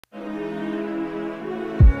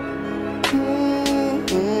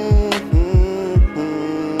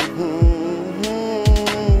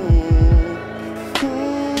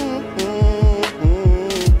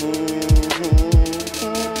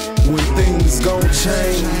gon'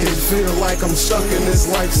 change. It feel like I'm stuck in this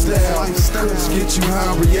lifestyle. Kush get you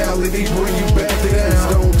high, reality bring you back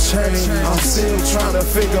down. Don't change, I'm still trying to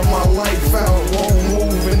figure my life out. Won't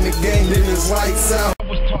move in the game, then it's lights out. I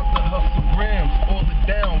was taught to hustle grams, hold it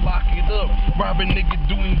down, lock it up. Rob a nigga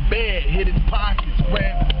doing bad, hit his pockets,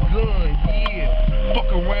 grab his gun, yeah.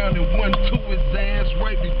 Fuck around and run to his ass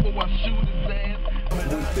right before I shoot his ass.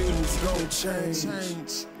 When things gon'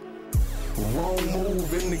 change. Wrong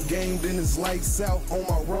move in the game, then it's lights out. On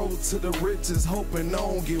my road to the riches, hoping I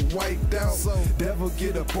don't get wiped out. Devil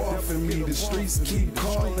get up off of me, the streets keep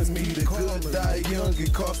calling me. The good die young,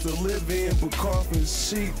 it costs to live in, but coffin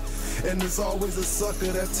sheep. And there's always a sucker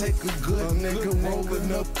that take a good nigga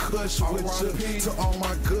rolling up kush with you. To all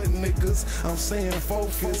my good niggas, I'm staying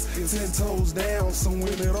focused, 10 toes down. So when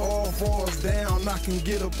it all falls down, I can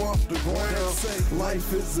get up off the ground.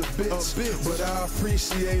 Life is a bitch, but I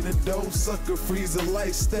appreciate it though. Sucker freeze a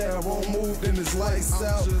lifestyle, won't move then it's lights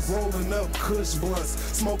out. Rolling up kush blunts,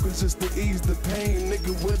 smoking just to ease the pain.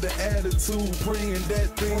 Nigga with the attitude, praying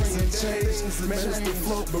that things will change. Man, it's the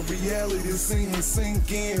float, but reality seems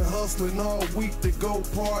sink in. Hustling all week to go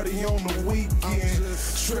party on the weekend.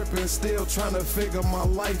 Tripping, still trying to figure my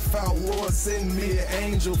life out. Lord, send me an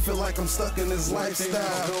angel. Feel like I'm stuck in this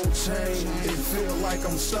lifestyle. Don't change. It feel like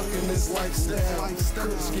I'm stuck in this lifestyle.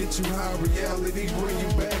 Kush get you high, reality bring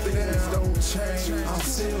you back down. Don't change. I'm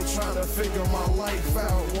still trying to figure my life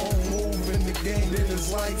out. Won't move in the game, then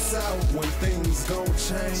it's lights out. When things gon'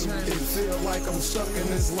 change, it feel like I'm stuck in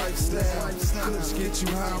this lifestyle. Kush get you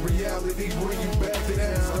high, reality bring you back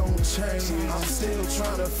down. Don't change. I'm still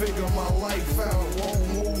trying to figure my life out. Won't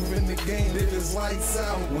move in the game, then it's lights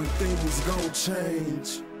out. When things gon'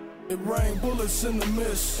 change. It rain bullets in the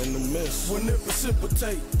mist. When it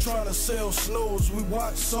precipitate, trying to sell snows, we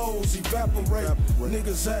watch souls evaporate.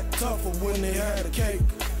 Niggas act tougher when they had a cake.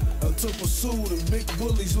 Until pursued and big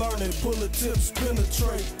bullies learning bullet tips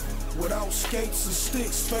penetrate. Without skates and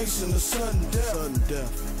sticks, facing the sudden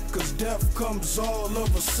death. Cause death comes all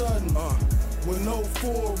of a sudden. With no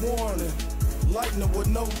forewarning, lightning with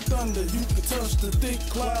no thunder. You can touch the thick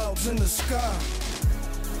clouds in the sky.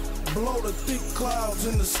 Blow the thick clouds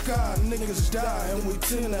in the sky, niggas die, and we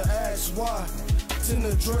tend to ask why. Tend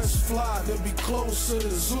to dress fly, to be closer to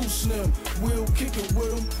Zeus and them. We'll kick it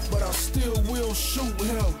with him, but I still will shoot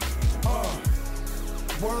him.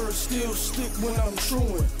 Words still stick when I'm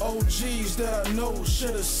truing. OGs that I know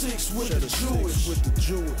shed a six with the Jewish.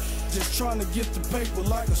 Just trying to get the paper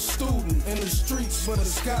like a student in the streets, but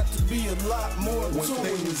it's got to be a lot more to it. When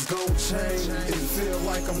things gon' change, it feel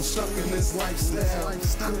like I'm stuck in this lifestyle.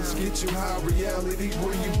 Kush get you high, reality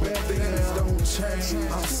bring you back down. Don't change.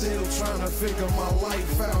 I'm still trying to figure my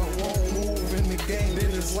life out. Won't move in the game,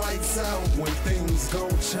 then it's lights out. When things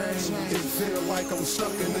gon' change, it feel like I'm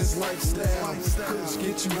stuck in this lifestyle. Kush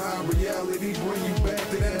get you high, reality bring you back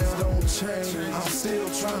down. Don't change. I'm still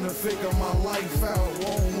trying to figure my life out.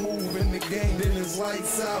 Won't move in the game, then it's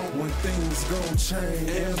lights out. When things gon' change.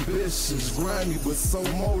 Ambitious, grimy, but so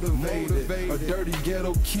motivated. A dirty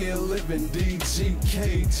ghetto kid living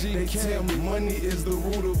DGKG. They tell me money is the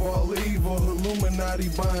root of all evil. Illuminati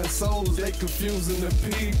buying souls, they confusing the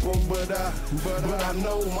people. But I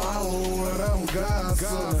know my Lord, I'm God's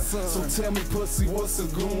son. So tell me, pussy, what's a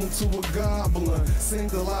goon to a goblin? Seen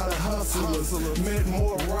a lot of hustlers, met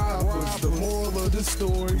more robbers. The moral of the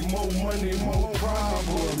story, more money, more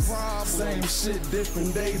problems. Same shit,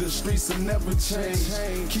 different day, the streets will never change.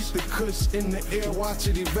 Keep the kush in the air, watch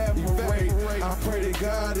it evaporate. I pray to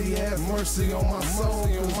God he have mercy on my soul,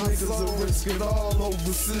 cause niggas will risk it all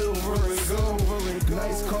over silver and gold.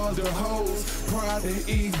 Nice called the hoes, pride and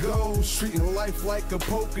ego, treating life like a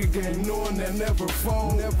poker game, knowing that never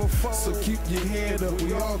fold. So keep your head up,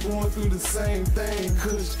 we all going through the same thing.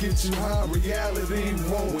 Kush get you high, reality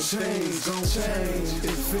won't change. Gon' change.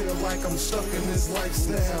 It feel like I'm stuck in this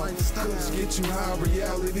lifestyle. Kush get you high,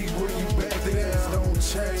 reality bring you back down. Don't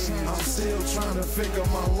change. I'm still trying to figure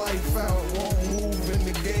my life out. Won't move in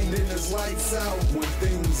the game, then it's lights out. When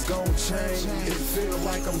things gon' change, it feel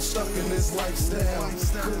like I'm stuck in this lifestyle.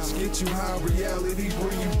 Kush get you high, reality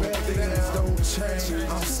bring you back down. Don't change.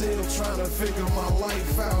 I'm still trying to figure my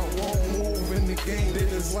life out. Won't move in the game, then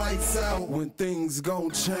it's lights out. When things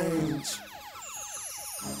gon' change.